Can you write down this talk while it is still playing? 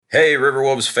Hey,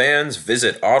 Riverwolves fans,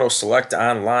 visit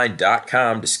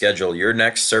AutoSelectOnline.com to schedule your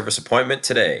next service appointment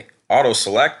today.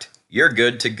 AutoSelect, you're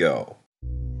good to go.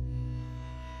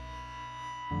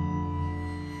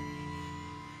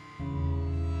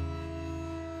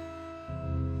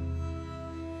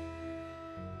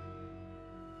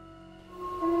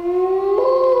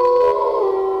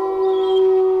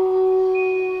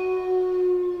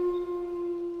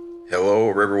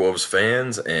 Hello, Riverwolves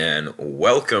fans, and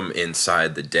welcome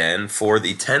inside the den for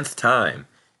the 10th time.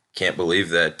 Can't believe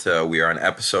that we are on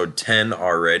episode 10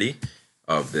 already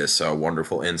of this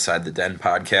wonderful Inside the Den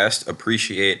podcast.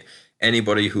 Appreciate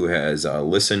anybody who has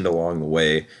listened along the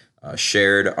way,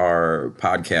 shared our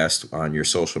podcast on your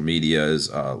social medias,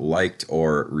 liked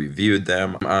or reviewed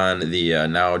them on the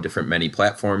now different many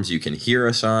platforms you can hear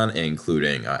us on,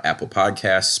 including Apple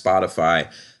Podcasts, Spotify,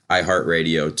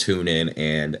 iHeartRadio, TuneIn,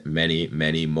 and many,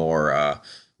 many more.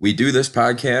 We do this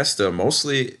podcast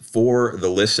mostly for the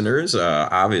listeners.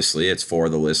 Obviously, it's for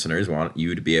the listeners. We want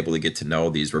you to be able to get to know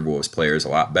these Riverwolves players a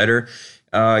lot better.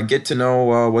 Get to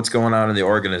know what's going on in the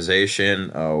organization,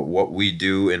 what we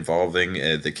do involving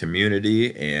the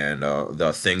community, and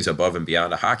the things above and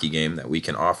beyond a hockey game that we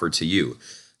can offer to you.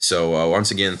 So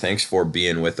once again, thanks for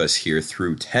being with us here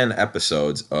through 10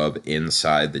 episodes of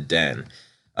Inside the Den.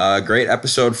 Great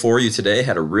episode for you today.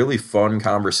 Had a really fun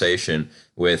conversation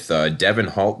with Devin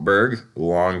Haltberg,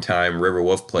 longtime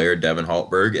Riverwolf player Devin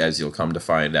Haltberg, as you'll come to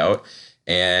find out,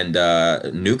 and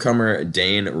newcomer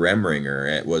Dane Remringer.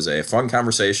 It was a fun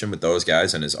conversation with those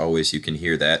guys, and as always, you can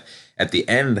hear that at the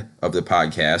end of the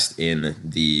podcast in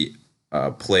the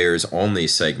players only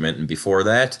segment. And before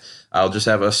that, I'll just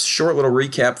have a short little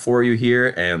recap for you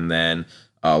here, and then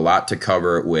a lot to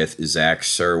cover with Zach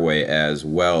Surway as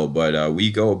well. But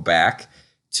we go back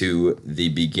to the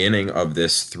beginning of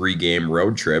this 3-game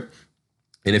road trip.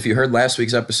 And if you heard last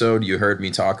week's episode, you heard me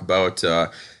talk about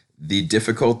the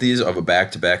difficulties of a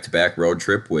back-to-back-to-back road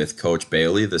trip with Coach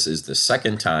Bailey. This is the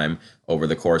second time over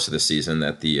the course of the season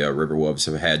that the Riverwolves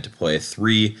have had to play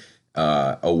 3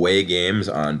 away games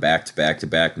on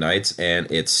back-to-back-to-back nights. And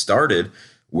it started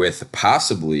with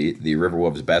possibly the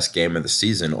Riverwolves' best game of the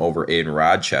season over in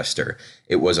Rochester.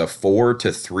 It was a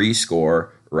 4-3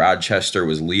 score. Rochester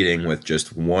was leading with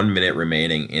just 1 minute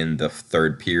remaining in the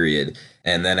third period.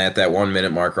 And then at that 1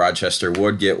 minute mark, Rochester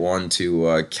would get one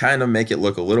to kind of make it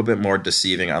look a little bit more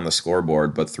deceiving on the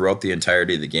scoreboard. But throughout the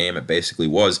entirety of the game, it basically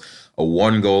was a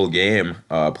 1-goal game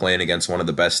playing against one of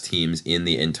the best teams in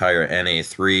the entire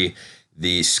NA3.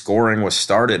 The scoring was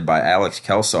started by Alex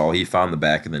Kelsall. He found the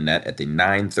back of the net at the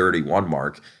 9:31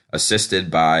 mark, assisted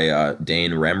by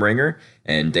Dane Remringer.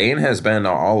 And Dane has been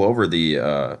all over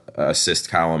the assist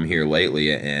column here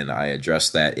lately, and I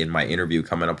addressed that in my interview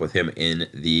coming up with him in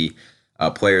the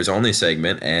players only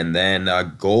segment. And then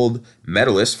gold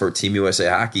medalist for Team USA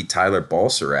Hockey, Tyler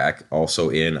Balserac, also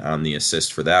in on the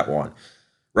assist for that one.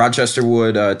 Rochester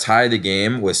would tie the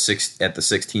game with at the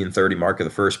 16:30 mark of the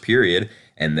first period,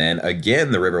 and then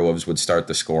again the Riverwolves would start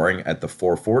the scoring at the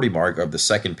 4:40 mark of the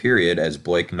second period as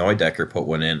Blake Neudecker put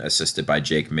one in, assisted by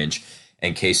Jake Minch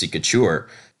and Casey Couture.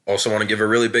 Also want to give a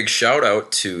really big shout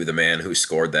out to the man who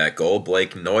scored that goal,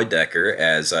 Blake Neudecker,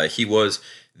 as he was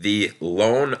the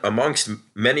lone, amongst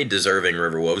many deserving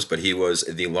Riverwolves, but he was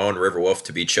the lone Riverwolf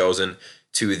to be chosen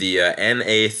to the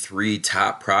NA3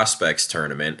 Top Prospects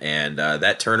Tournament, and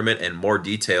that tournament and more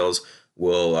details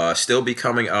will still be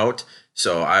coming out,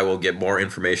 so I will get more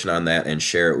information on that and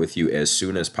share it with you as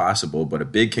soon as possible. But a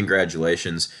big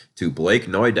congratulations to Blake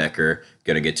Neudecker,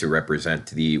 going to get to represent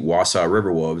the Wausau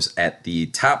Riverwolves at the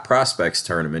Top Prospects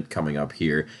Tournament coming up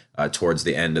here towards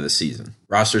the end of the season.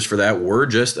 Rosters for that were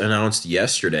just announced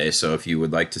yesterday, so if you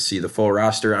would like to see the full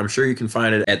roster, I'm sure you can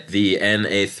find it at the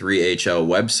NA3HL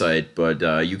website,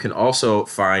 but you can also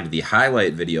find the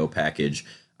highlight video package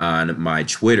on my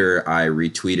Twitter. I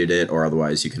retweeted it, or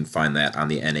otherwise you can find that on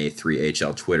the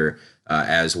NA3HL Twitter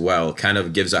as well. Kind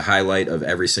of gives a highlight of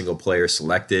every single player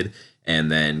selected and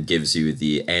then gives you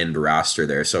the end roster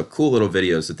there. So cool little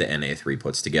videos that the NA3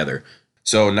 puts together.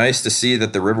 So nice to see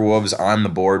that the Riverwolves on the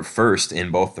board first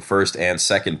in both the first and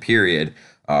second period.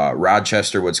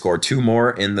 Rochester would score 2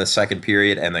 more in the second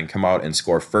period and then come out and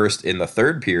score first in the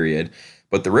third period.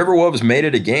 But the Riverwolves made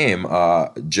it a game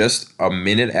just a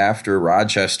minute after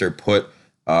Rochester put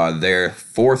their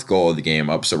 4th goal of the game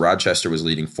up. So Rochester was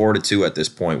leading 4-2 at this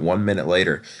point. 1 minute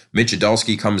later, Mitch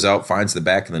Adulski comes out, finds the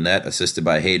back of the net, assisted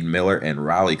by Hayden Miller and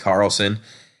Raleigh Carlson.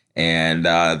 And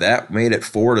that made it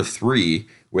 4-3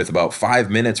 with about 5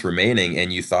 minutes remaining.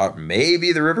 And you thought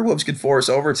maybe the Riverwolves could force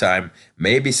overtime.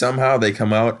 Maybe somehow they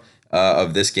come out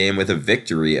of this game with a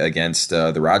victory against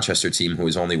the Rochester team, who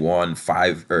has only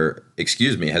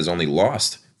has only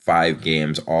lost 5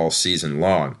 games all season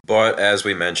long. But as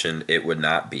we mentioned, it would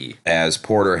not be, as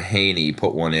Porter Haney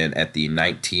put one in at the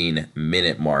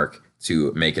 19-minute mark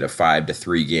to make it a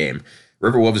 5-3 game.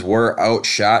 River Wolves were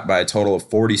outshot by a total of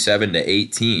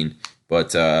 47-18,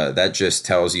 but that just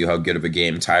tells you how good of a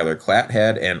game Tyler Klatt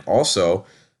had, and also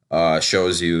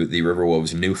shows you the River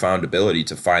Wolves' newfound ability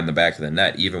to find the back of the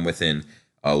net, even within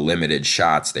limited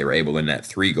shots. They were able to net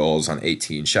 3 goals on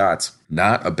 18 shots.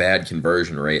 Not a bad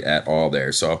conversion rate at all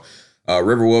there. So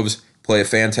River Wolves play a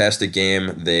fantastic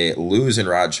game. They lose in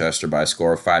Rochester by a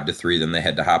score of 5-3. Then they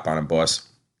had to hop on a bus,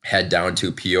 head down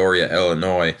to Peoria,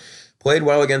 Illinois. Played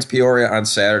well against Peoria on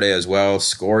Saturday as well.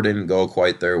 Score didn't go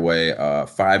quite their way.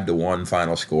 5-1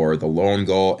 final score. The lone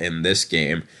goal in this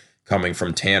game coming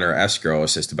from Tanner Escrow,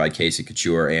 assisted by Casey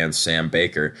Couture and Sam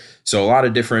Baker. So a lot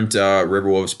of different River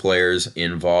Wolves players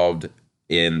involved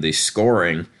in the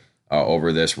scoring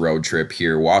over this road trip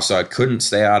here. Wausau couldn't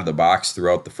stay out of the box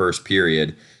throughout the first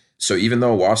period. So even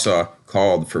though Wausau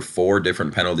called for 4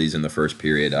 different penalties in the first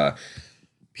period,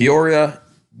 Peoria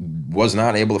was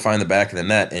not able to find the back of the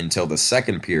net until the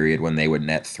second period, when they would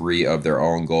net 3 of their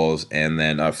own goals and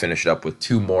then finish it up with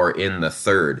 2 more in the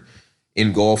third.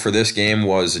 In goal for this game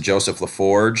was Joseph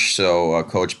LaForge, so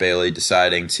Coach Bailey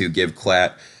deciding to give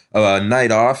Klatt a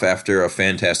night off after a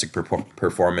fantastic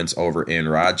performance over in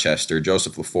Rochester.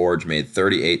 Joseph LaForge made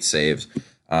 38 saves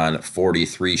on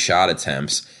 43 shot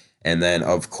attempts. And then,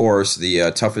 of course,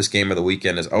 the toughest game of the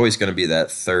weekend is always going to be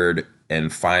that third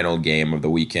and final game of the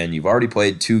weekend. You've already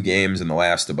played 2 games in the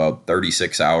last about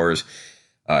 36 hours.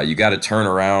 You got to turn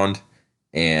around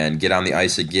and get on the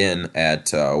ice again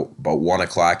at about 1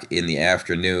 o'clock in the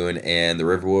afternoon, and the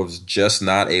River Wolves just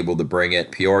not able to bring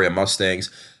it. Peoria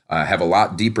Mustangs have a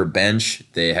lot deeper bench.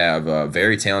 They have a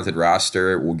very talented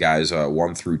roster, guys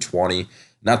 1 through 20.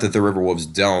 Not that the River Wolves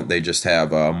don't, they just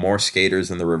have more skaters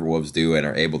than the River Wolves do and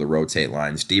are able to rotate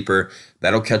lines deeper.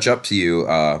 That'll catch up to you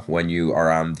when you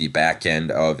are on the back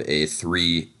end of a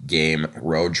 3-game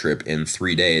road trip in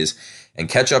 3 days. And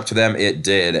catch up to them it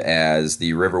did, as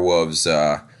the River Wolves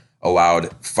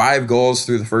allowed 5 goals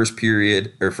through the first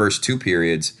 2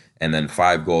 periods, and then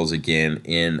 5 goals again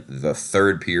in the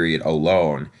third period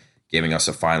alone, giving us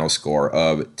a final score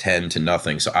of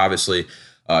 10-0. So obviously,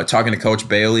 talking to Coach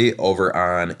Bailey over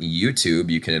on YouTube,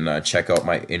 you can check out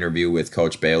my interview with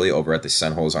Coach Bailey over at the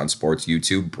Send Holes on Sports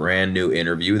YouTube. Brand new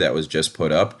interview that was just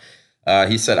put up.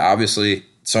 He said, obviously,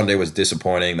 Sunday was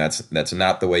disappointing. That's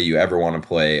not the way you ever want to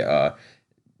play.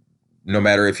 No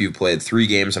matter if you played 3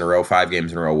 games in a row, 5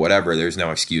 games in a row, whatever, there's no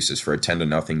excuses for a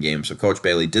 10-0 game. So Coach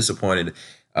Bailey disappointed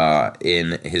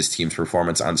in his team's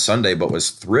performance on Sunday, but was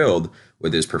thrilled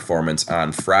with his performance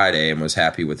on Friday and was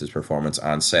happy with his performance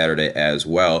on Saturday as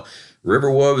well.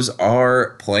 River Wolves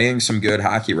are playing some good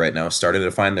hockey right now, starting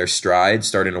to find their stride,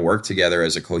 starting to work together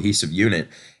as a cohesive unit,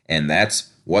 and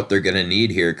that's what they're going to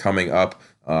need here coming up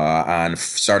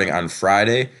starting on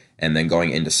Friday, and then going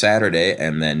into Saturday,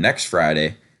 and then next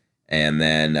Friday, and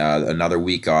then another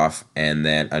week off, and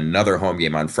then another home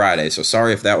game on Friday. So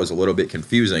sorry if that was a little bit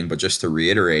confusing, but just to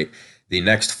reiterate, the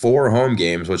next 4 home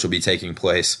games, which will be taking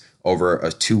place over a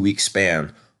 2-week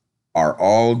span, are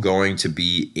all going to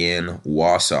be in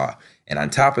Wausau. And on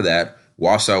top of that,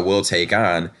 Wausau will take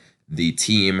on the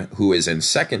team who is in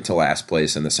second to last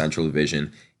place in the Central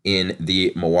Division in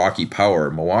the Milwaukee Power.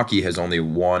 Milwaukee has only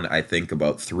won, I think,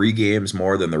 about 3 games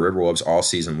more than the River Wolves all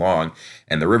season long,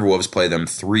 and the River Wolves play them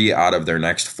 3 out of their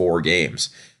next 4 games.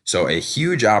 So a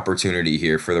huge opportunity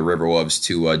here for the River Wolves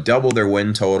to double their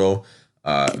win total,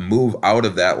 move out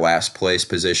of that last place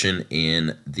position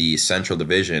in the Central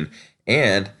Division,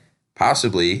 and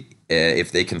possibly,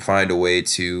 if they can find a way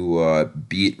to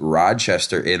beat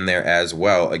Rochester in there as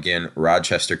well. Again,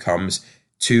 Rochester comes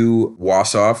to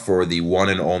Wausau for the one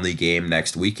and only game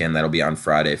next weekend. That'll be on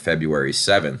Friday, February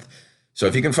 7th. So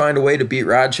if you can find a way to beat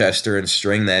Rochester and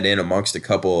string that in amongst a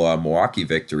couple Milwaukee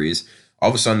victories, all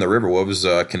of a sudden the River Wolves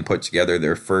can put together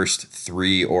their first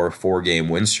 3 or 4 game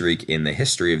win streak in the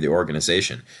history of the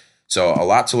organization. So a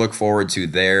lot to look forward to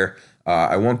there.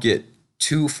 I won't get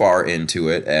too far into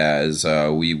it, as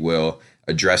we will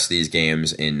address these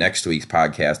games in next week's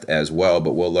podcast as well,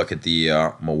 but we'll look at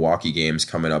the Milwaukee games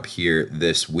coming up here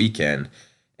this weekend.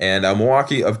 And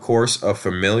Milwaukee, of course, a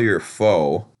familiar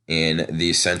foe in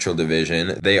the Central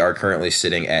Division. They are currently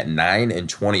sitting at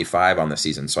 9-25 on the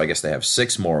season, so I guess they have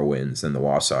 6 more wins than the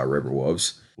Wausau River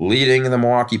Wolves. Leading the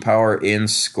Milwaukee Power in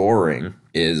scoring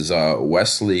is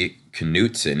Wesley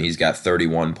Knutson. He's got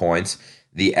 31 points.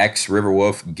 The ex-River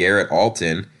Wolf, Garrett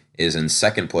Alton, is in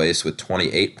second place with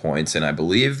 28 points, and I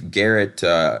believe Garrett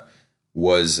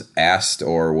was asked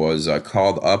or was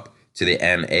called up to the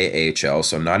NAHL,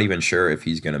 so I'm not even sure if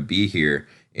he's going to be here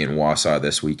in Wausau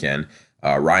this weekend.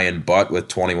 Ryan Butt with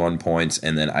 21 points,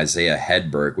 and then Isaiah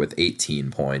Hedberg with 18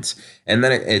 points. And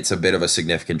then it's a bit of a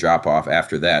significant drop-off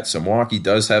after that. So Milwaukee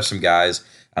does have some guys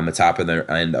on the top of the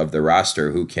end of the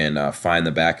roster who can find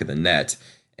the back of the net.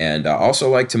 And also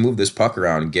like to move this puck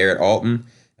around. Garrett Alton,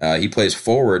 he plays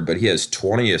forward, but he has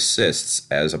 20 assists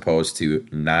as opposed to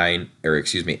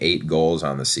 8 goals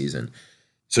on the season.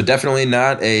 So definitely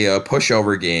not a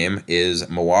pushover game is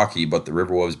Milwaukee, but the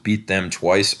Riverwolves beat them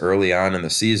twice early on in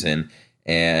the season.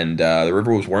 And the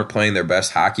Riverwolves weren't playing their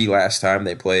best hockey last time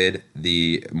they played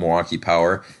the Milwaukee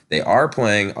Power. They are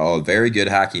playing a very good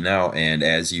hockey now, and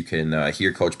as you can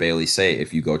hear Coach Bailey say,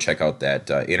 if you go check out that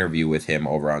interview with him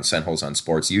over on Senholes on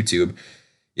Sports YouTube,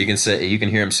 you can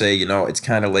hear him say, it's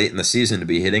kind of late in the season to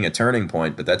be hitting a turning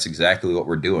point, but that's exactly what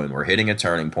we're doing. We're hitting a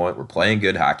turning point. We're playing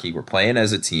good hockey. We're playing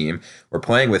as a team. We're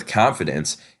playing with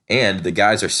confidence, and the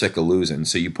guys are sick of losing.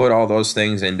 So you put all those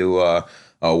things into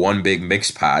one big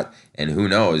mix pot, and who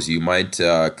knows, you might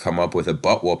come up with a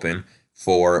butt whooping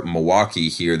for Milwaukee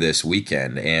here this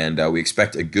weekend. And we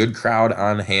expect a good crowd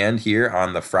on hand here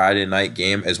on the Friday night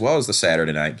game as well as the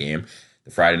Saturday night game. The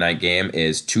Friday night game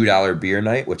is $2 beer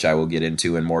night, which I will get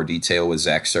into in more detail with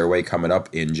Zach Surway coming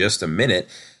up in just a minute.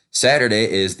 Saturday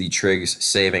is the Triggs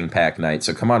Saving Pack night.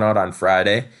 So come on out on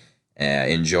Friday,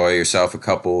 enjoy yourself a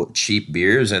couple cheap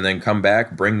beers, and then come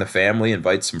back, bring the family,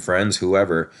 invite some friends,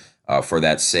 whoever, for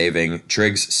that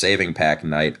Triggs Saving Pack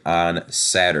night on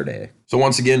Saturday. So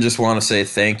once again, just want to say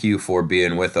thank you for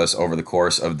being with us over the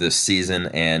course of this season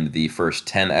and the first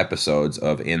 10 episodes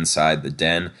of Inside the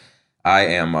Den. I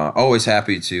am always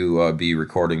happy to be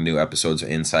recording new episodes of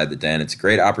Inside the Den. It's a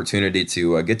great opportunity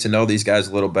to get to know these guys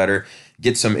a little better,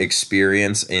 get some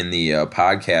experience in the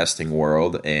podcasting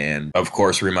world, and of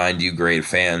course remind you great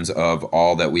fans of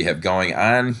all that we have going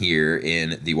on here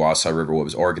in the Wausau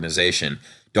Riverwolves organization.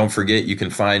 Don't forget, you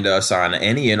can find us on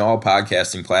any and all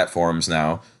podcasting platforms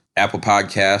now. Apple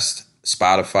Podcast,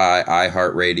 Spotify,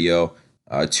 iHeartRadio,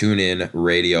 TuneIn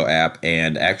radio app,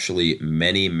 and actually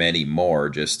many, many more.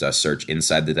 Just search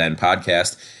Inside the Den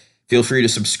podcast. Feel free to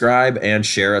subscribe and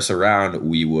share us around.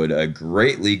 We would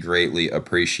greatly, greatly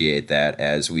appreciate that,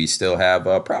 as we still have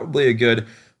probably a good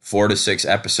 4 to 6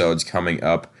 episodes coming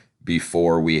up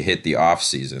before we hit the off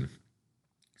season.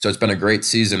 So it's been a great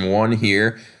season 1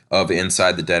 here of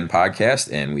Inside the Den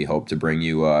podcast, and we hope to bring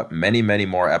you many, many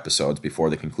more episodes before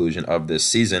the conclusion of this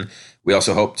season. We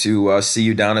also hope to see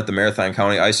you down at the Marathon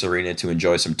County Ice Arena to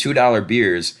enjoy some $2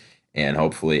 beers and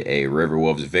hopefully a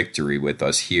Riverwolves victory with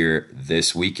us here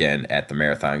this weekend at the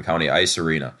Marathon County Ice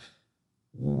Arena.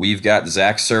 We've got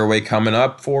Zach Surway coming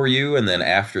up for you, and then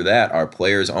after that, our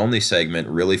Players Only segment,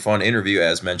 really fun interview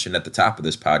as mentioned at the top of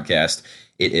this podcast.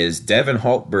 It is Devin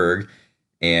Haltberg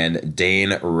and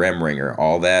Dane Remringer.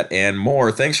 All that and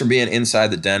more. Thanks for being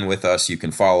Inside the Den with us. You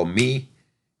can follow me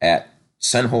at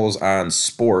Senholes on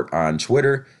Sport on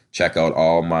Twitter. Check out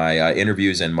all my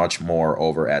interviews and much more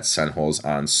over at Senholes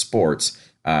on Sports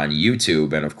on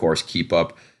YouTube. And of course, keep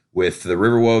up with the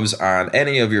Riverwolves on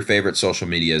any of your favorite social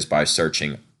medias by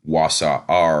searching Wausau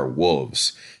R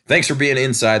Wolves. Thanks for being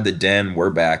Inside the Den.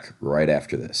 We're back right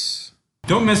after this.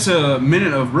 Don't miss a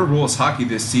minute of Riverwolves hockey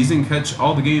this season. Catch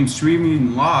all the games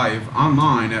streaming live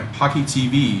online at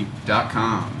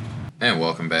hockeytv.com. And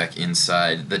welcome back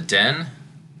Inside the Den.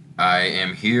 I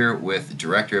am here with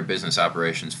Director of Business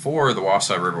Operations for the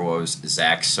Wausau Riverwolves,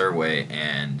 Zach Surway,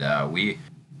 and we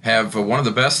have one of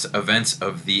the best events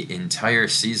of the entire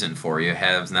season for you.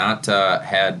 Have not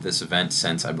had this event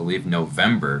since, I believe,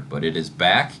 November, but it is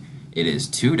back. It is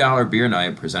 $2 beer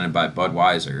night presented by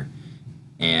Budweiser.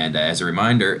 And as a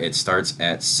reminder, it starts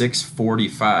at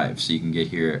 6:45, so you can get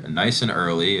here nice and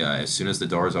early. As soon as the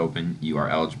doors open, you are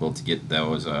eligible to get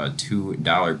those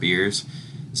 $2 beers.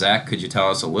 Zach, could you tell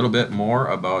us a little bit more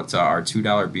about our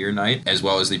 $2 beer night, as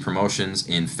well as the promotions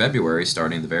in February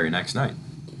starting the very next night?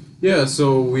 Yeah,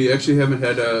 so we actually haven't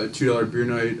had a $2 beer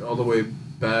night all the way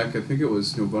back. I think it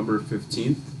was November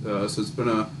 15th. So it's been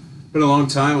a long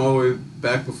time, all the way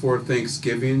back before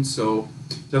Thanksgiving. So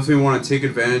definitely want to take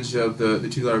advantage of the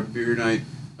 $2 beer night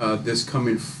this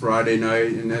coming Friday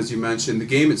night. And as you mentioned, the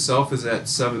game itself is at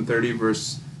 7:30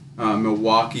 versus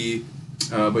Milwaukee.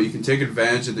 But you can take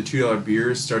advantage of the $2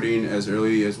 beers starting as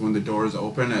early as when the doors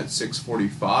open at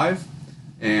 6:45.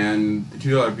 And the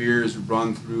 $2 beers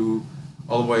run through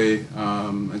all the way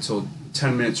until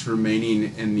 10 minutes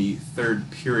remaining in the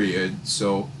third period.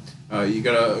 So you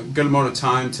got a good amount of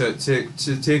time to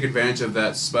take advantage of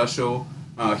that special.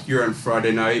 here on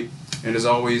Friday night. And as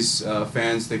always,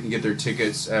 fans, they can get their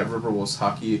tickets at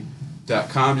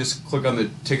riverwolveshockey.com. Just click on the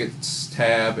tickets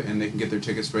tab, and they can get their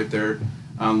tickets right there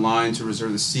online to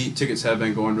reserve the seat. Tickets have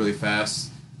been going really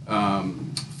fast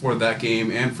for that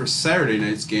game and for Saturday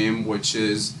night's game, which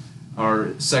is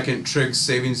our second Triggs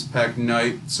Savings Pack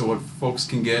night. So what folks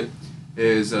can get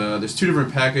is there's two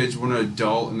different packages, one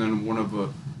adult and then one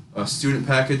of a student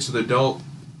package. So the adult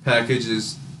package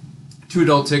is 2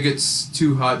 adult tickets,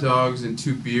 2 hot dogs, and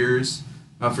 2 beers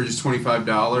for just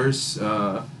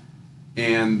 $25.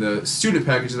 And the student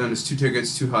package then is 2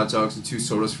 tickets, 2 hot dogs, and 2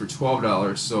 sodas for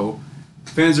 $12. So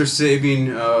fans are saving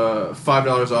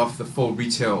 $5 off the full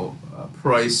retail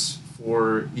price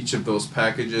for each of those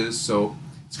packages. So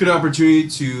it's a good opportunity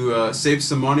to save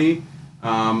some money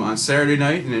on Saturday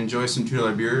night and enjoy some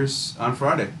 $2 beers on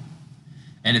Friday.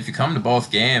 And if you come to both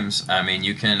games, I mean,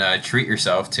 you can treat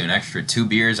yourself to an extra 2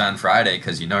 beers on Friday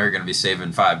because you know you're going to be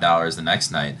saving $5 the next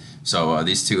night. So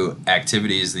these two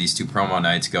activities, these two promo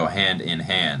nights go hand in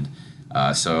hand.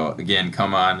 So again,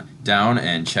 come on down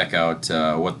and check out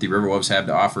what the Riverwolves have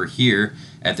to offer here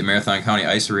at the Marathon County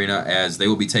Ice Arena, as they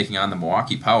will be taking on the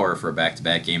Milwaukee Power for a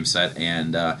back-to-back game set.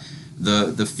 And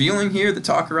the feeling here, the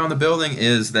talk around the building,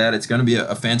 is that it's going to be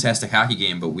a fantastic hockey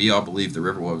game, but we all believe the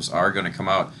Riverwolves are going to come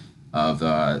out of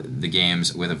the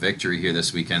games with a victory here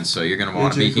this weekend, so you're going to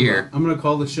want to be here. I'm going to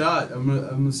call the shot. I'm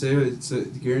going to say it's a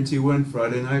guaranteed win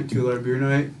Friday night, $2 beer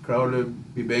night. Crowd will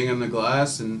be banging on the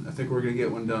glass, and I think we're going to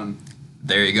get one done.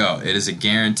 There you go. It is a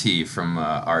guarantee from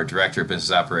our Director of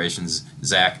Business Operations,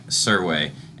 Zach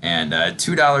Surway. And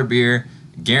 $2 beer,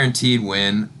 guaranteed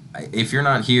win. If you're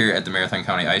not here at the Marathon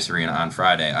County Ice Arena on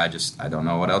Friday, I don't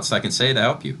know what else I can say to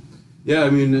help you. Yeah, I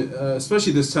mean,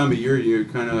 especially this time of year, you're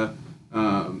kind of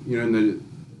in the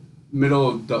middle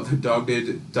of the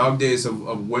dog days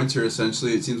of winter.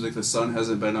 Essentially, it seems like the sun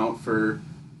hasn't been out for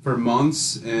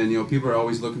months, and people are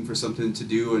always looking for something to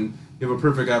do. And you have a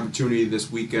perfect opportunity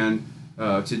this weekend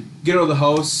to get out of the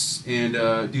house and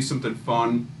do something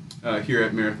fun here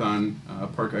at Marathon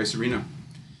Park Ice Arena.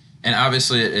 And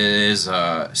obviously, it is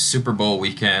Super Bowl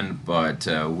weekend, but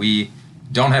we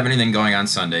don't have anything going on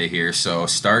Sunday here. So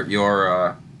start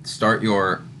your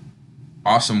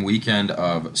awesome weekend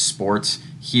of sports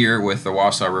here with the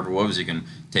Wausau Riverwolves. You can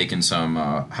take in some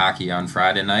hockey on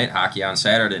Friday night, hockey on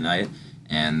Saturday night,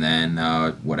 and then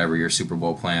whatever your Super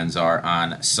Bowl plans are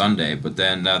on Sunday. But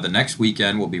then the next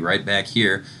weekend we'll be right back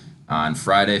here on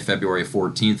Friday, February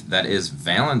 14th. That is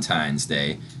Valentine's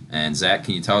Day. And Zach,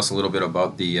 can you tell us a little bit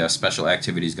about the special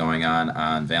activities going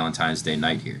on Valentine's Day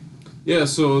night here? Yeah,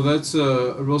 so that's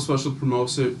a real special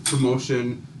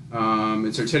promotion.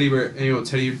 It's our annual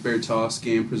Teddy Bear Toss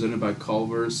game presented by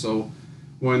Culver. So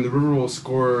when the Riverwolves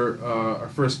score our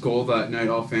first goal that night,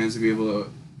 all fans will be able to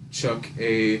chuck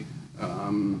a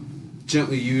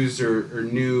gently used or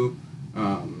new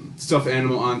stuffed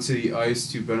animal onto the ice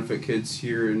to benefit kids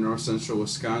here in north central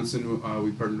Wisconsin.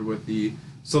 We partnered with the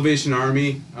Salvation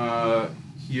Army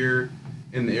here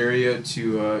in the area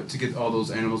to get all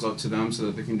those animals out to them so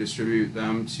that they can distribute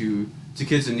them to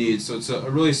kids in need. So it's a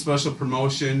really special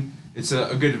promotion. It's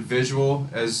a good visual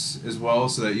as well,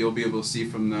 so that you'll be able to see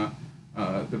from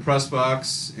the press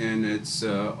box, and it's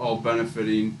all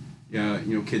benefiting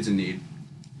kids in need.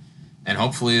 And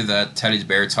hopefully that Teddy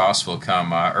Bear Toss will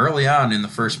come early on in the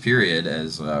first period,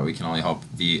 as we can only hope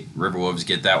the Riverwolves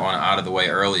get that one out of the way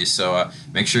early. So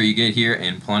make sure you get here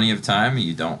in plenty of time.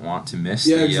 You don't want to miss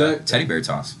the Teddy Bear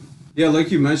Toss. Yeah,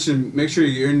 like you mentioned, make sure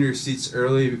you're in your seats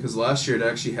early, because last year it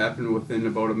actually happened within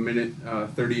about a minute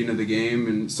 30 into the game,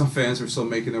 and some fans were still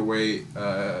making their way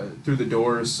through the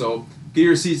doors. So get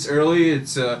your seats early.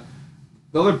 It's the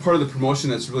other part of the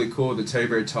promotion that's really cool with the Teddy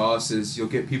Bear Toss is you'll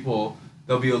get people.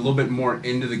 They'll be a little bit more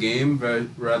into the game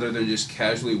rather than just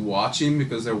casually watching,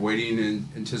 because they're waiting in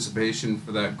anticipation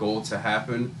for that goal to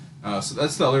happen. So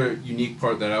that's the other unique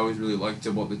part that I always really liked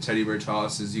about the Teddy Bear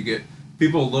Toss, is you get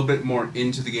people a little bit more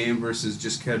into the game versus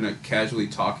just kind of casually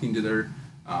talking to their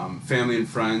family and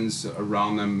friends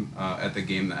around them at the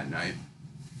game that night.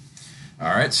 All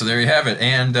right, so there you have it.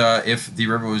 And if the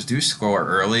Riverwolves do score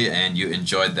early and you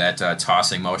enjoyed that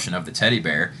tossing motion of the teddy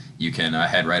bear, you can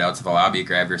head right out to the lobby,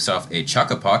 grab yourself a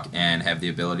Chuck-a-Puck, and have the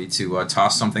ability to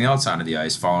toss something else onto the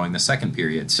ice following the second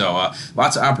period. So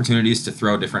lots of opportunities to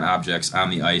throw different objects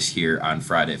on the ice here on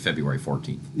Friday, February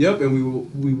 14th. Yep,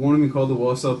 and we won't even call the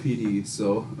Wausau PD.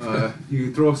 So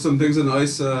you throw some things on the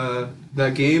ice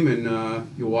that game, and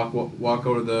you'll walk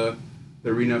out of the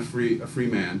arena a free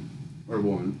man or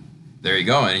woman. There you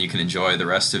go, and you can enjoy the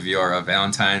rest of your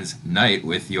Valentine's night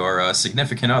with your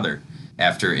significant other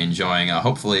after enjoying,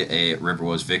 hopefully, a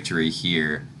Riverwolves victory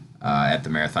here at the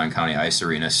Marathon County Ice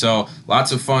Arena. So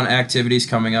lots of fun activities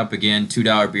coming up again.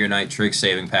 $2 beer night, trig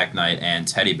saving pack night, and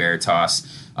teddy bear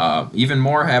toss. Even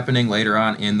more happening later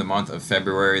on in the month of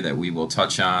February that we will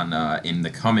touch on in the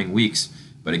coming weeks.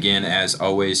 But again, as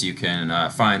always, you can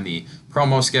find the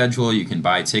promo schedule. You can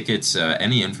buy tickets,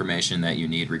 any information that you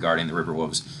need regarding the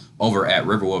Riverwolves over at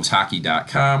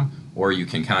riverwolveshockey.com, or you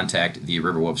can contact the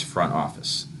Riverwolves front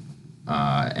office.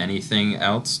 Anything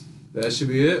else? That should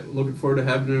be it. Looking forward to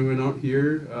having everyone out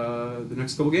here the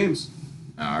next couple games.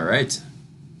 All right.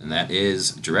 And that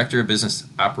is Director of Business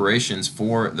Operations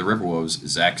for the Riverwolves,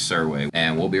 Zach Serway.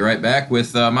 And we'll be right back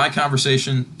with my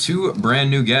conversation. Two brand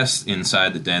new guests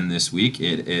inside the den this week.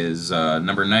 It is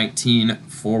number 19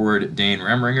 forward Dane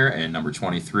Remringer and number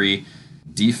 23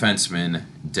 defenseman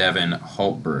Devin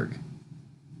Hultberg.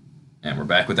 And we're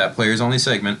back with that Players Only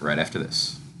segment right after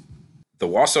this. The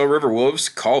Wausau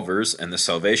Riverwolves, Culvers, and the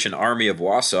Salvation Army of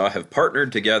Wausau have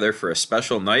partnered together for a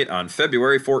special night on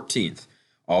February 14th.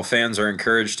 All fans are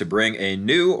encouraged to bring a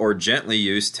new or gently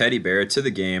used teddy bear to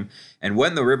the game, and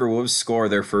when the Riverwolves score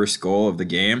their first goal of the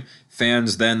game,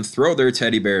 fans then throw their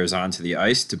teddy bears onto the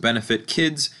ice to benefit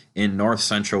kids in north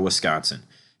central Wisconsin.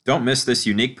 Don't miss this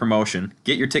unique promotion.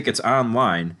 Get your tickets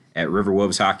online at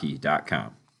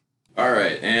riverwolveshockey.com. All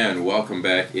right, and welcome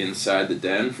back inside the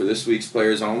den for this week's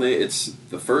Players Only. It's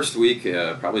the first week,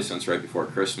 probably since right before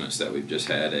Christmas, that we've just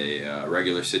had a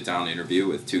regular sit-down interview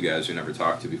with two guys we never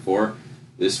talked to before.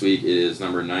 This week is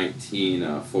number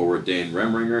 19 forward Dane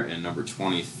Remringer and number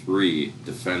 23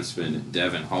 defenseman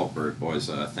Devin Hultberg. Boys,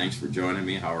 thanks for joining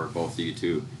me. How are both of you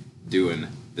two doing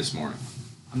this morning?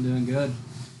 I'm doing good.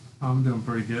 I'm doing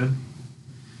pretty good.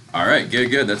 All right,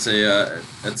 good. That's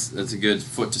a good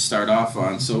foot to start off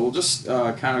on. So we'll just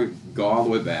kind of go all the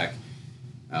way back.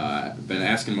 I've been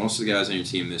asking most of the guys on your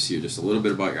team this year just a little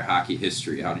bit about your hockey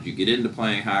history. How did you get into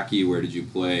playing hockey? Where did you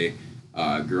play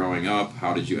growing up?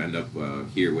 How did you end up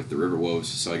here with the Riverwolves?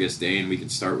 So I guess, Dane, we can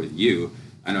start with you.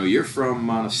 I know you're from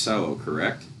Monticello,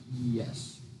 correct? Yes.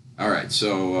 All right,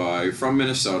 so you're from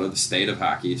Minnesota, the state of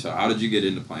hockey. So how did you get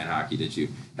into playing hockey? Did you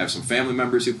have some family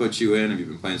members who put you in? Have you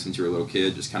been playing since you were a little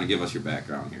kid? Just kind of give us your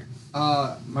background here.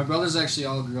 My brothers actually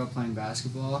all grew up playing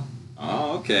basketball.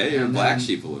 Oh, okay. You're a black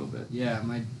sheep a little bit. Yeah,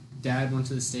 my dad went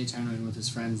to the state tournament with his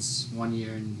friends one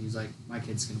year, and he was like, my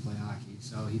kid's going to play hockey.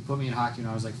 So he put me in hockey when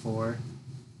I was like 4,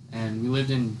 and we lived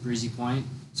in Breezy Point,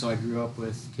 so I grew up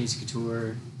with Casey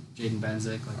Couture, Jaden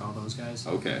Benzik, like all those guys.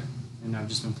 Okay. And I've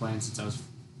just been playing since I was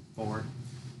 4.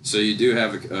 So you do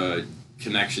have a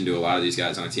connection to a lot of these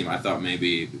guys on the team. I thought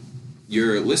maybe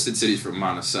your listed city's from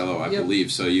Monticello, I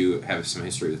believe, so you have some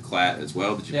history with Klatt as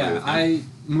well. Did you play with him? I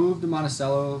moved to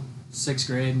Monticello 6th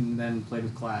grade and then played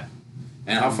with Klatt.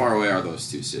 And how far away are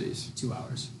those two cities? 2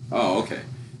 hours. Oh, okay.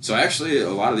 So actually, a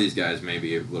lot of these guys may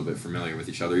be a little bit familiar with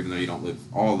each other, even though you don't live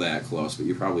all that close, but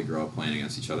you probably grow up playing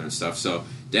against each other and stuff. So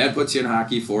Dad puts you in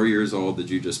hockey, 4 years old. Did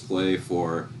you just play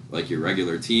for like your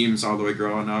regular teams all the way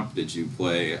growing up? Did you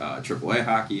play AAA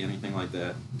hockey, anything like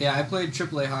that? Yeah, I played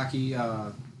AAA hockey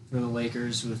for the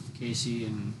Lakers with Casey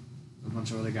and a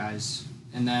bunch of other guys.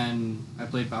 And then I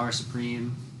played Bauer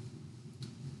Supreme.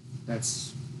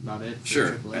 That's about it for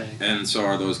Sure. AAA. And so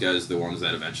are those guys the ones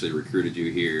that eventually recruited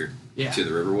you here to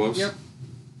the Riverwolves? Yep.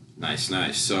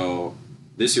 Nice. So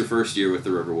this is your first year with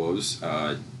the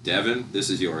Riverwolves. Devin, this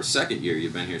is your second year.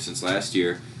 You've been here since last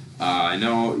year. I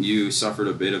know you suffered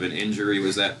a bit of an injury.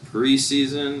 Was that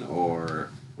preseason, or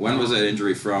when was that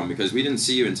injury from? Because we didn't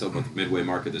see you until about the midway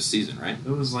mark of this season, right? It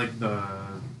was like the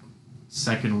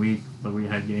second week that we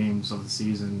had games of the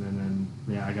season, and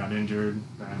then I got injured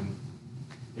and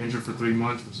injured for 3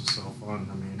 months, which was so fun.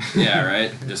 I mean, Yeah,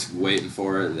 right. Just waiting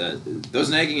for it. Those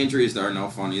nagging injuries are no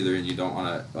fun either, and you don't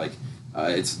want to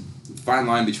it's a fine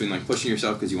line between like pushing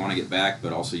yourself because you want to get back,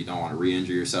 but also you don't want to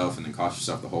re-injure yourself and then cost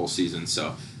yourself the whole season.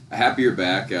 So happy you're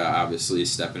back. Obviously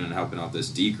stepping in and helping out this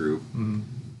D group. mm-hmm.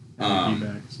 Happy to be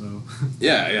back. So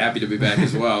Yeah, happy to be back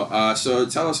as well. So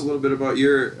tell us a little bit about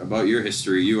your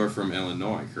history. You are from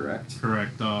Illinois, correct?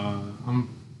 correct. I'm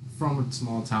from a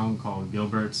small town called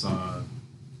Gilbert's.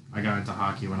 I got into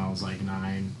hockey when I was like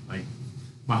 9. Like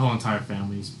my whole entire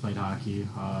family's played hockey.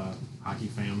 Hockey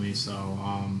family. So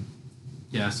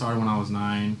I started when I was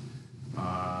 9.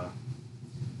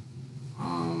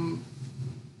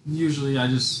 Usually I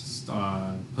just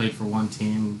played for one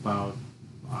team about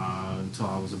until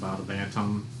I was about a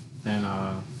bantam. Then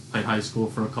played high school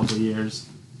for a couple of years.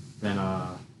 Then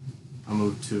I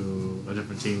moved to a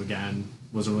different team again.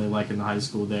 Wasn't really liking the high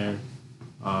school there.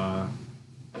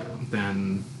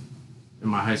 Then in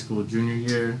my high school junior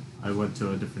year, I went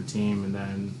to a different team, and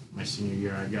then my senior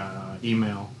year I got an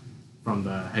email from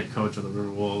the head coach of the River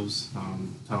Wolves,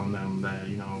 telling them that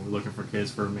we're looking for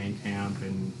kids for a main camp,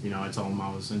 and I told them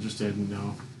I was interested,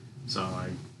 so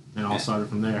it all started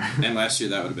from there. And last year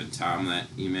that would have been Tom that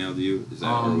emailed you, is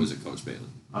that, or was it Coach Bailey?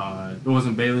 It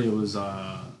wasn't Bailey. It was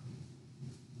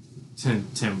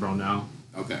Tim Brownell.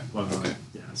 Okay. But, okay.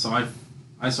 Yeah. So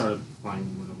I started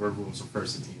playing when the River Wolves were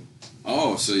first team.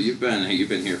 Oh, so you've been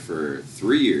here for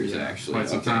 3 years actually. Quite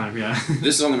some time, yeah.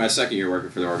 This is only my second year working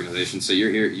for the organization, so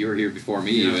you were here before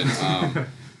me even.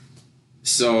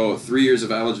 So 3 years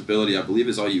of eligibility, I believe,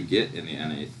 is all you get in the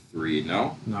NA3.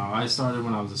 No. No, I started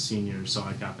when I was a senior, so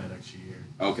I got that extra year.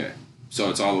 Okay, so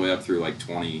it's all the way up through like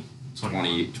 21.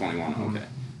 Mm-hmm. Okay.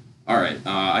 All right.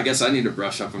 I guess I need to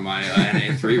brush up on my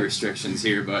NA3 restrictions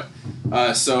here, but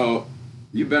so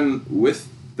you've been with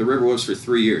the River Wolves for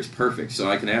 3 years. Perfect. So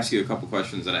I can ask you a couple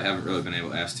questions that I haven't really been able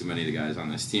to ask too many of the guys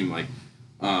on this team.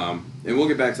 And we'll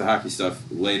get back to hockey stuff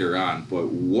later on. But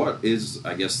what is,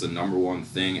 I guess, the number one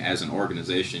thing as an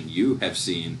organization you have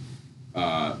seen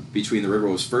between the River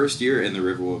Wolves' first year and the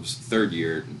River Wolves' third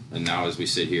year, and now as we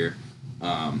sit here?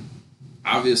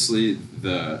 Obviously,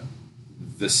 the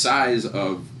size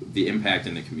of the impact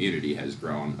in the community has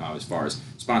grown as far as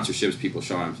sponsorships, people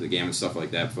showing up to the game and stuff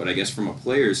like that. But I guess from a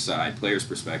player's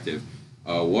perspective,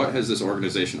 what has this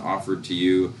organization offered to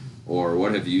you, or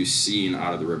what have you seen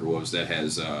out of the River Wolves that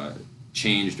has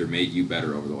changed or made you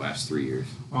better over the last 3 years?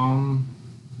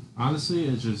 Honestly,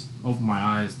 it just opened my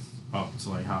eyes up to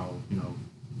like how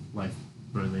life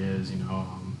really is.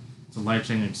 It's a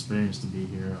life-changing experience to be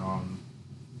here.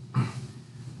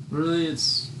 Really,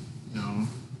 it's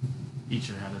each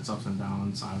year had its ups and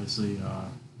downs. Obviously,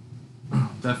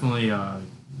 definitely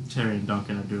Terry and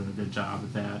Duncan are doing a good job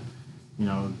at that.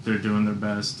 They're doing their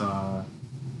best.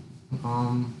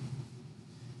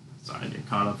 Sorry, I get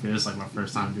caught up here. It's like my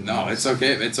first time doing. No, this. it's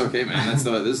okay. It's okay, man. This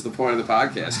is the point of the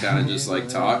podcast. Kind of just like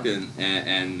talk and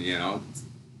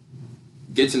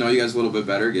get to know you guys a little bit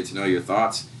better. Get to know your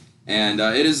thoughts. And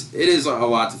it is a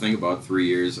lot to think about. 3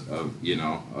 years of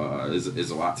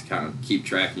is a lot to kind of keep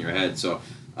track in your head. So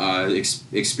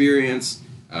experience.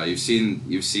 You've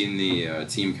seen the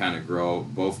team kind of grow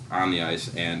both on the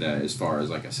ice and as far as,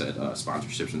 like I said,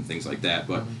 sponsorships and things like that.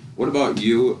 But what about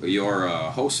your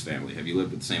host family? Have you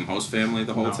lived with the same host family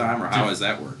the whole time, or how has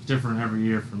that worked? Different every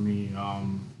year for me.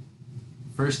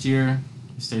 First year,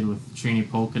 I stayed with Trini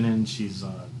Polkinen. She's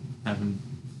having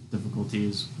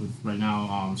difficulties with right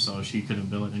now, so she couldn't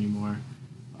bill it anymore.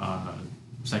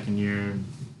 Second year,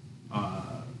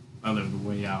 I lived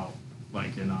way out,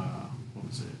 like in what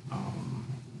was it?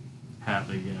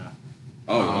 Hadley, yeah.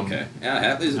 Oh, okay. Yeah,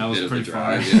 Hadley's a bit of a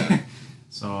drive. Far. Yeah.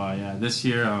 So yeah, this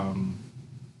year,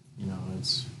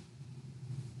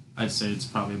 I'd say it's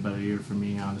probably a better year for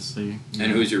me, honestly.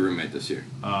 And who's your roommate this year?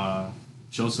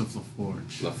 Joseph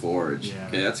LaForge. LaForge. Yeah.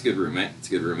 Okay, that's a good roommate.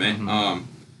 Mm-hmm.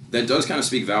 That does kind of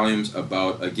speak volumes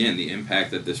about, again, the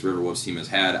impact that this River Wolves team has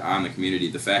had on the community.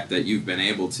 The fact that you've been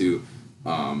able to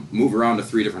move around to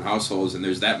 3 different households, and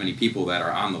there's that many people that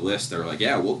are on the list that are like,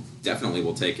 yeah, we'll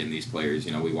take in these players.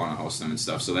 We want to host them and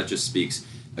stuff. So that just speaks,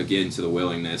 again, to the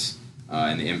willingness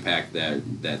and the impact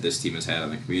that this team has had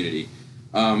on the community.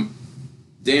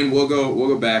 Dan, we'll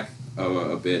go back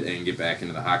a bit and get back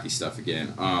into the hockey stuff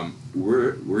again.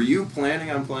 Were you planning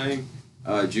on playing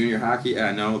junior hockey?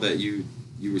 I know that you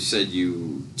said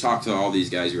you talked to all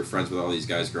these guys. You were friends with all these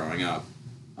guys growing up.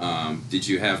 Did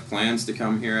you have plans to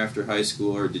come here after high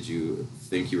school, or did you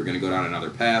think you were going to go down another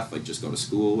path, like just go to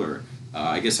school? Or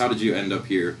I guess, how did you end up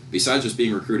here, besides just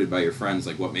being recruited by your friends?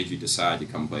 Like, what made you decide to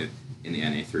come play in the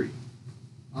NA3?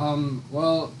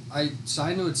 Well, I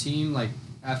signed to a team like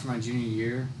after my junior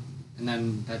year, and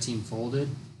then that team folded.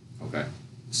 Okay.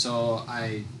 So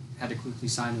I had to quickly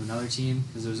sign to another team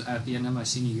because it was at the end of my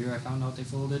senior year I found out they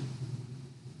folded.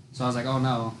 So I was like, oh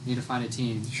no, need to find a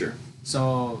team. Sure.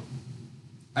 So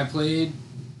I played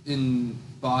in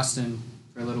Boston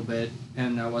for a little bit,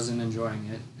 and I wasn't enjoying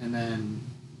it. And then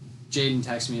Jaden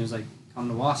texted me and was like, come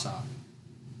to Wausau.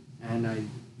 And I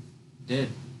did,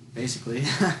 basically.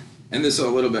 And this is a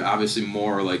little bit, obviously,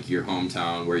 more like your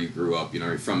hometown where you grew up.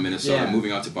 You're from Minnesota,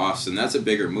 moving out to Boston. That's a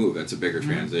bigger move. That's a bigger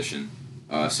transition.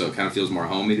 So it kind of feels more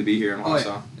homey to be here in Wausau.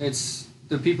 Oh, yeah. It's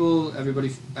the people,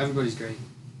 everybody's great.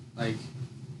 Like,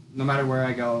 no matter where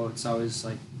I go, it's always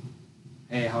like,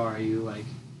 hey, how are you? Like,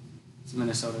 it's a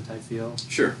Minnesota type feel.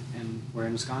 Sure. And we're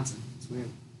in Wisconsin. It's weird.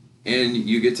 And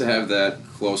you get to have that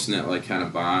close-knit, like, kind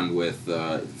of bond with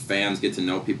fans, get to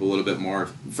know people a little bit more.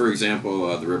 For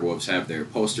example, the River Wolves have their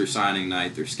poster signing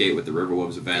night, their Skate with the River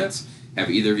Wolves events. Yep. Have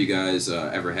either of you guys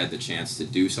ever had the chance to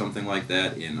do something like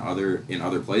that in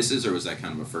other places, or was that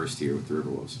kind of a first here with the River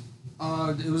Wolves?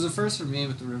 It was a first for me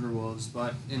with the River Wolves,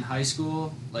 but in high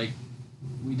school, like,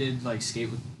 we did, like, skate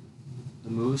with the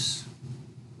Moose,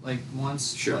 like,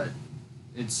 once. Sure.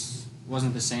 But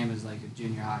wasn't the same as, like, a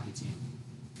junior hockey team.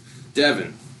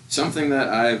 Devin, something that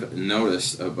I've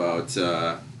noticed about,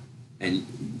 and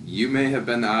you may have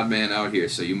been the odd man out here,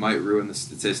 so you might ruin the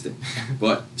statistic,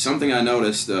 but something I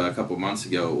noticed a couple months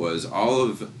ago was all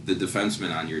of the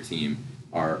defensemen on your team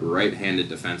are right-handed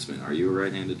defensemen. Are you a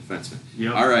right-handed defenseman?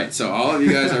 Yep. All right, so all of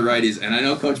you guys are righties, and I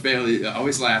know Coach Bailey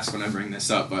always laughs when I bring this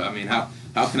up, but I mean, how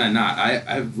can I not?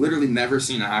 I've literally never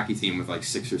seen a hockey team with like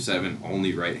 6 or 7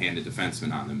 only right-handed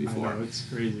defensemen on them before. I know, it's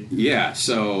crazy. Yeah,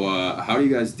 so how do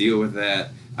you guys deal with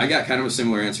that? I got kind of a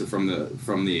similar answer from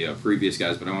the previous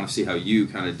guys, but I want to see how you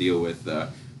kind of deal with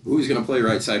who's going to play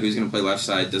right side, who's going to play left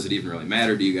side. Does it even really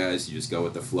matter to you guys? You just go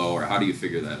with the flow, or how do you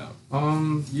figure that out?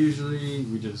 Usually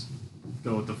we just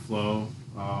go with the flow.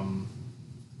 I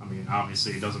mean,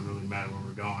 obviously it doesn't really matter where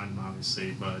we're going,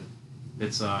 obviously, but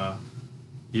it's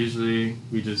usually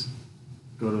we just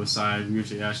go to a side. We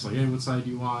usually ask like, hey, what side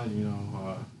do you want? You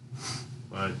know,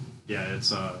 but yeah,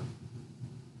 it's a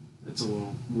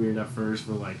little weird at first,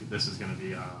 but like this is gonna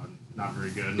be not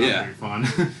very good, not very fun.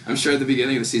 I'm sure at the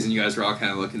beginning of the season you guys were all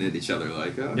kind of looking at each other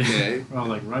like, okay. We're all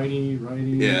like righty,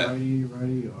 righty.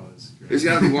 Oh, it's great. There's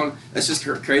got to be one. That's just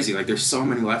crazy. Like there's so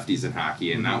many lefties in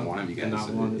hockey, and not one of you guys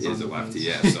is a lefty.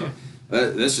 Yeah, so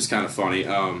that's just kind of funny.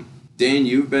 Dane,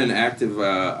 you've been active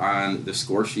on the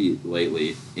score sheet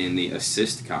lately in the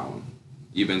assist column.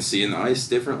 You've been seeing the ice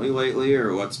differently lately,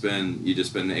 or you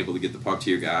just been able to get the puck to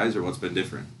your guys, or what's been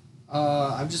different?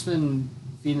 I've just been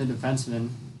feeding the defensemen,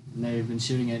 and they've been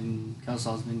shooting it, and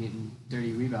Kelsall's been getting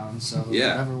dirty rebounds, so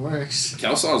whatever works.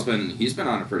 Kelsall's been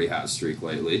on a pretty hot streak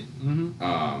lately,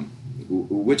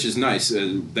 which is nice.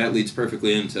 That leads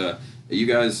perfectly into you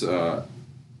guys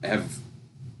have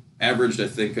averaged, I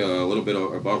think, a little bit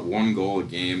about 1 goal a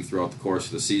game throughout the course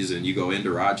of the season. You go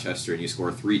into Rochester and you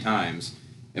score 3 times.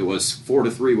 It was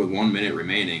 4-3 with 1 minute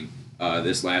remaining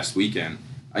this last weekend.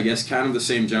 I guess kind of the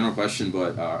same general question,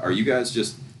 but are you guys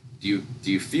just do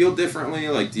you feel differently?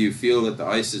 Like, do you feel that the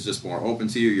ice is just more open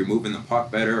to you? You're moving the puck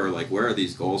better, or like where are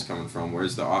these goals coming from?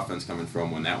 Where's the offense coming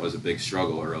from when that was a big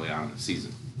struggle early on in the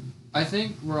season? I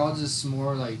think we're all just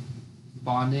more like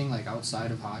bonding like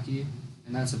outside of hockey,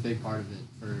 and that's a big part of it.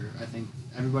 I think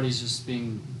everybody's just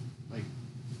being like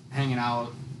hanging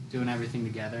out, doing everything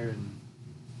together, and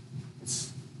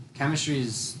chemistry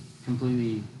is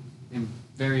completely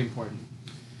very important.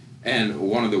 And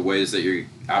one of the ways that you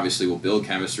obviously will build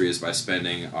chemistry is by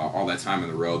spending all that time on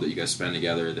the road that you guys spend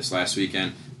together. This last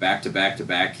weekend,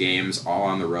 back-to-back games, all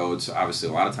on the road. So obviously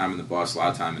a lot of time in the bus, a lot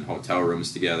of time in hotel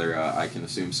rooms together, I can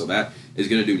assume. So that is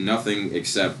going to do nothing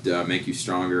except make you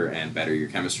stronger and better your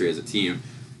chemistry as a team.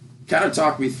 Kind of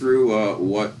talk me through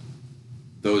what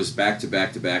those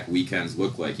back-to-back weekends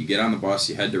look like. You get on the bus,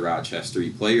 you head to Rochester,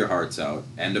 you play your hearts out,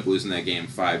 end up losing that game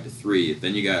 5-3.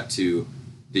 Then you got to...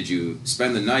 Did you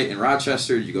spend the night in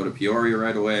Rochester? Did you go to Peoria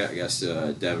right away? I guess,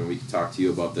 Devin, we can talk to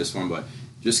you about this one, but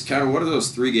just kind of what do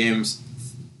those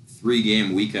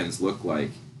 3-game weekends look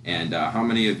like, and how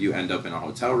many of you end up in a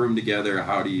hotel room together?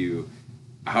 How do you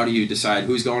decide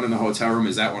who's going in the hotel room?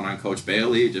 Is that one on Coach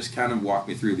Bailey? Just kind of walk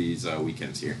me through these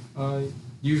weekends here.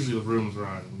 Usually the rooms are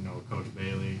on, Coach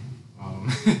Bailey,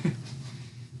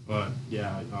 but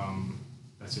yeah,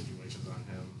 that situation's on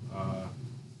him.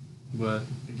 But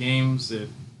the games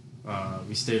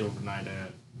we stayed overnight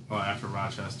after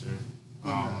Rochester.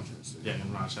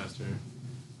 In Rochester.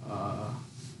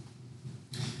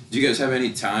 Do you guys have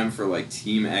any time for like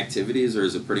team activities, or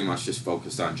is it pretty much just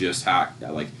focused on just hockey?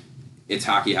 Like it's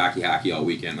hockey all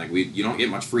weekend. Like you don't get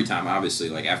much free time, obviously.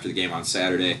 Like after the game on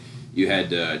Saturday, you had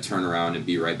to turn around and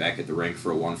be right back at the rink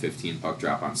for a 1:15 puck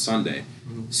drop on Sunday.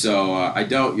 Mm-hmm. So I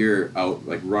doubt you're out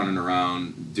like running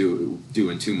around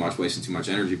doing too much, wasting too much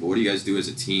energy. But what do you guys do as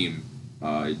a team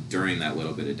during that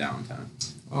little bit of downtime?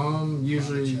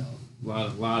 Usually a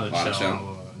lot of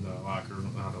chill in the locker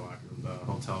room, the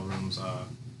hotel rooms.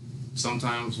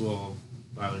 Sometimes we'll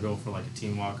either go for like a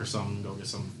team walk or something, go get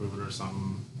some food or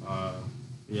something.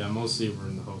 Mostly we're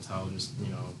in the hotel, just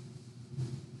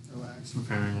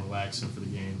relaxing for the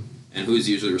game. And who's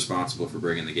usually responsible for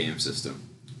bringing the game system?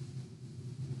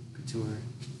 Couture.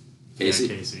 Casey?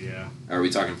 Yeah, Casey, yeah. Are we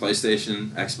talking PlayStation,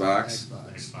 Xbox?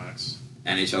 Xbox.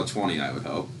 NHL 20, I would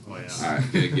hope. Oh, yeah. All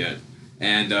right, good.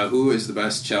 And who is the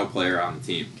best Chell player on the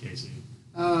team? Casey.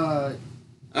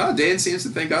 Dan seems to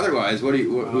think otherwise. Who do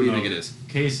you think it is?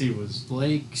 Casey was...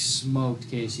 Blake smoked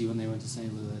Casey when they went to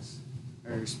St. Louis.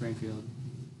 Or Springfield.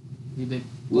 Blake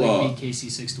beat Casey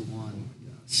 6-1.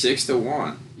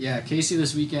 6-1. Yeah, Casey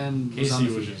this weekend Casey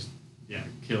was just yeah,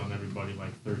 killing everybody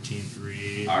like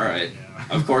 13-3. All right.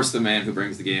 Yeah. Of course, the man who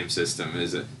brings the game system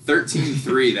is a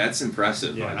 13-3. That's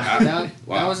impressive. Yeah. Like, That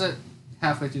wow. was it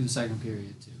halfway through the second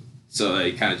period, too. So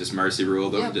they kind of just mercy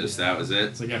ruled them. Yep. Just that was it.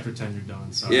 It's like after 10 you're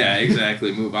done. So Yeah,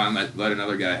 exactly. Move on. Let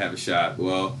another guy have a shot.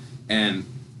 Well, and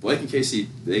Blake and Casey,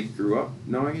 they grew up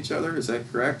knowing each other. Is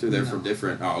that correct? Or they're from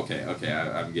different? Oh, okay.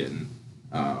 I'm getting.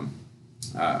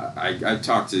 I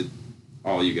talked to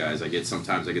all you guys.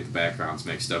 Sometimes I get the backgrounds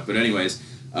mixed up. But anyways,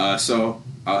 so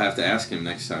I'll have to ask him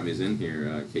next time he's in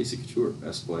here. Casey Couture,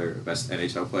 best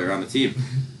NHL player on the team.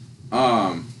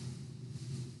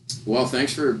 Well,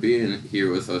 thanks for being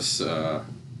here with us.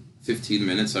 15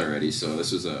 minutes already, so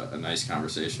this was a nice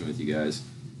conversation with you guys.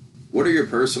 What are your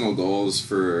personal goals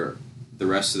for the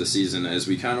rest of the season as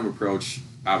we kind of approach,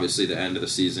 obviously, the end of the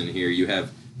season here? You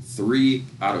have 3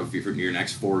 out of your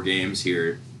next 4 games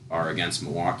here are against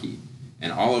Milwaukee,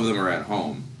 and all of them are at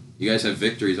home. You guys have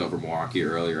victories over Milwaukee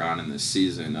earlier on in this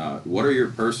season. What are your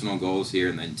personal goals here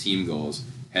and then team goals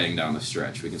heading down the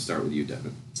stretch? We can start with you,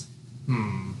 Devin.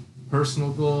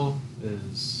 Personal goal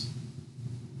is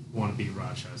want to beat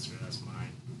Rochester. That's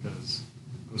mine because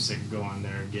I'm sick of going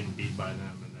there and getting beat by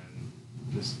them and then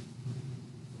just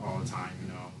all the time,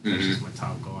 That's just my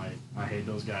top goal. I hate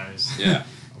those guys. Yeah.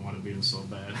 I want to beat them so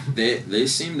bad. They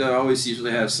seem to always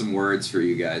usually have some words for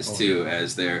you guys too,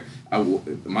 as they're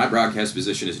my broadcast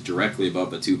position is directly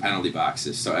above the 2 penalty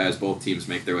boxes. So as both teams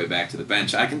make their way back to the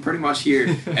bench, I can pretty much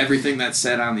hear everything that's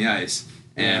said on the ice.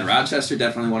 And Rochester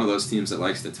definitely one of those teams that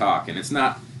likes to talk, and it's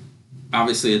not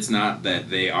that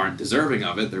they aren't deserving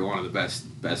of it. They're one of the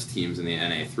best teams in the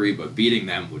NA3, but beating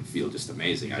them would feel just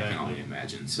amazing. Exactly. I can only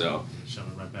imagine. So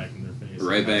Shove it right back in their face.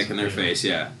 right back in their face,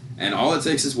 yeah. And all it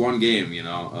takes is one game, you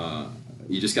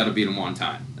just got to beat them one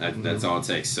time. That's all it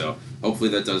takes. So hopefully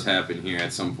that does happen here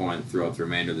at some point throughout the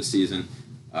remainder of the season.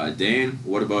 Dane,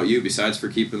 what about you? Besides for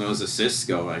keeping those assists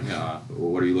going,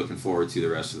 what are you looking forward to the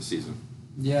rest of the season?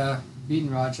 Yeah,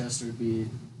 beating Rochester would be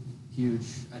huge.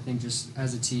 I think just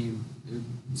as a team, it would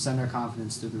send our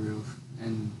confidence through the roof.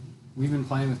 And we've been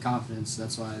playing with confidence.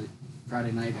 That's why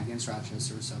Friday night against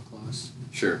Rochester was so close.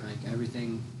 Sure. Like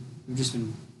everything, we've just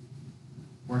been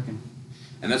working.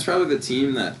 And that's probably the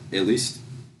team that, at least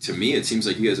to me, it seems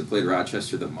like you guys have played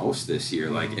Rochester the most this year.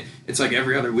 Like, it's like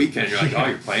every other weekend you're like, oh,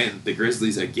 you're playing the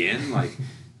Grizzlies again? Like,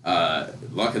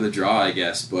 luck of the draw, I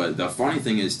guess. But the funny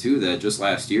thing is, too, that just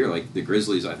last year, like, the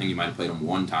Grizzlies, I think you might have played them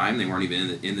one time. They weren't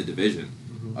even in the division.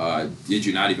 Did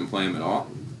you not even play them at all?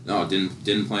 No,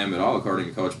 didn't play them at all, according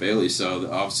to Coach Bailey.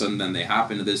 So all of a sudden, then they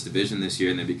hop into this division this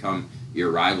year, and they become your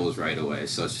rivals right away.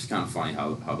 So it's just kind of funny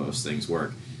how those things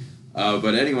work.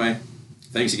 But anyway,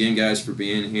 thanks again, guys, for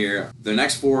being here. The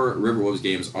next 4 Riverwolves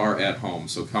games are at home,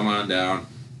 so come on down,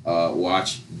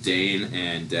 watch Dane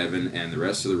and Devin and the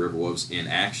rest of the Riverwolves in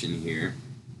action here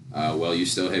while you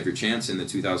still have your chance in the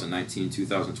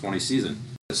 2019-2020 season.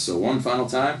 So one final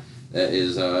time, that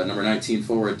is number 19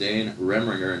 forward Dane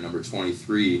Remringer and number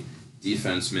 23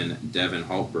 defenseman Devin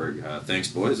Haltberg. Thanks,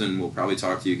 boys, and we'll probably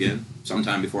talk to you again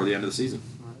sometime before the end of the season.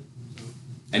 All right. So,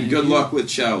 And good luck with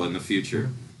Chell in the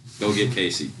future. Go get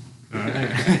Casey. all right.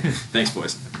 Thanks,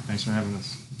 boys. Thanks for having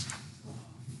us.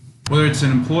 Whether it's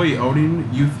an employee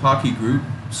outing, youth hockey group,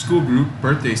 school group,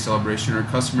 birthday celebration, or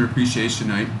customer appreciation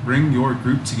night, bring your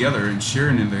group together and share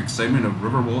in the excitement of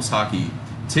Riverwolves hockey.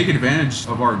 Take advantage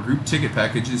of our group ticket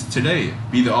packages today.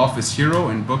 Be the office hero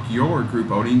and book your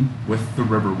group outing with the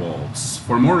Riverwolves.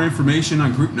 For more information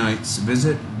on group nights,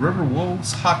 visit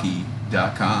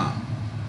riverwolveshockey.com.